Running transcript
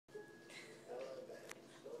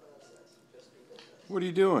What are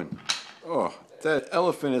you doing? Oh, that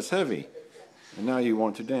elephant is heavy. And now you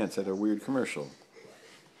want to dance at a weird commercial.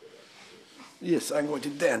 Yes, I'm going to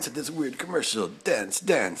dance at this weird commercial. Dance,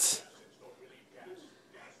 dance.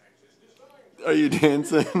 Are you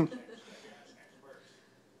dancing?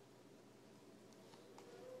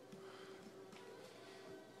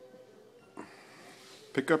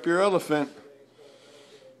 Pick up your elephant.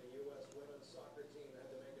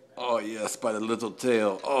 Oh, yes, by the little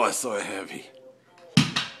tail. Oh, it's so heavy.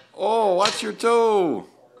 Oh, watch your toe.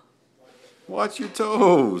 Watch your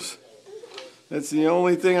toes. That's the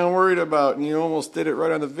only thing I'm worried about, and you almost did it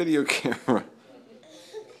right on the video camera.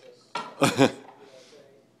 Where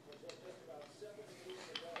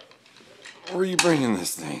are you bringing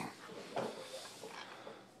this thing?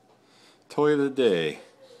 Toy of the day.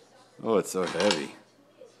 Oh, it's so heavy.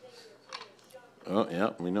 Oh,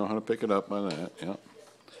 yeah, we know how to pick it up by that. Yeah.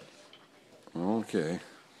 Okay.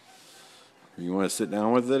 You want to sit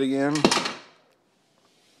down with it again?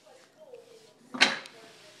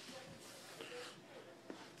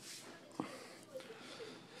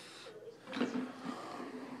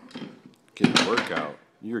 Getting a workout.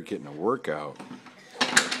 You're getting a workout.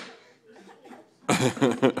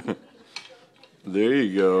 There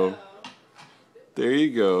you go. There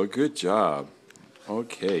you go. Good job.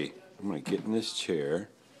 Okay. I'm going to get in this chair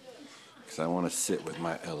because I want to sit with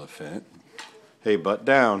my elephant. Hey, butt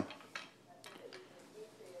down.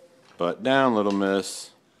 Butt down, little miss.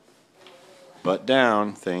 Butt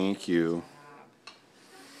down. Thank you.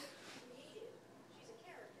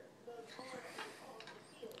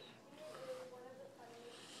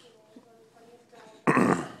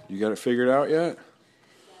 You got it figured out yet?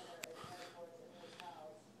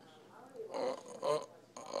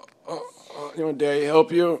 You want Daddy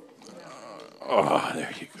help you? Oh,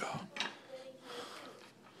 there you go.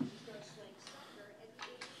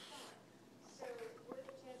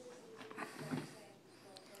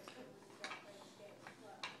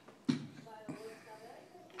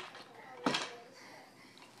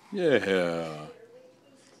 Yeah.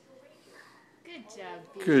 Good job,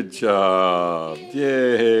 baby. Good job.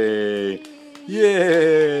 Yay. Yay.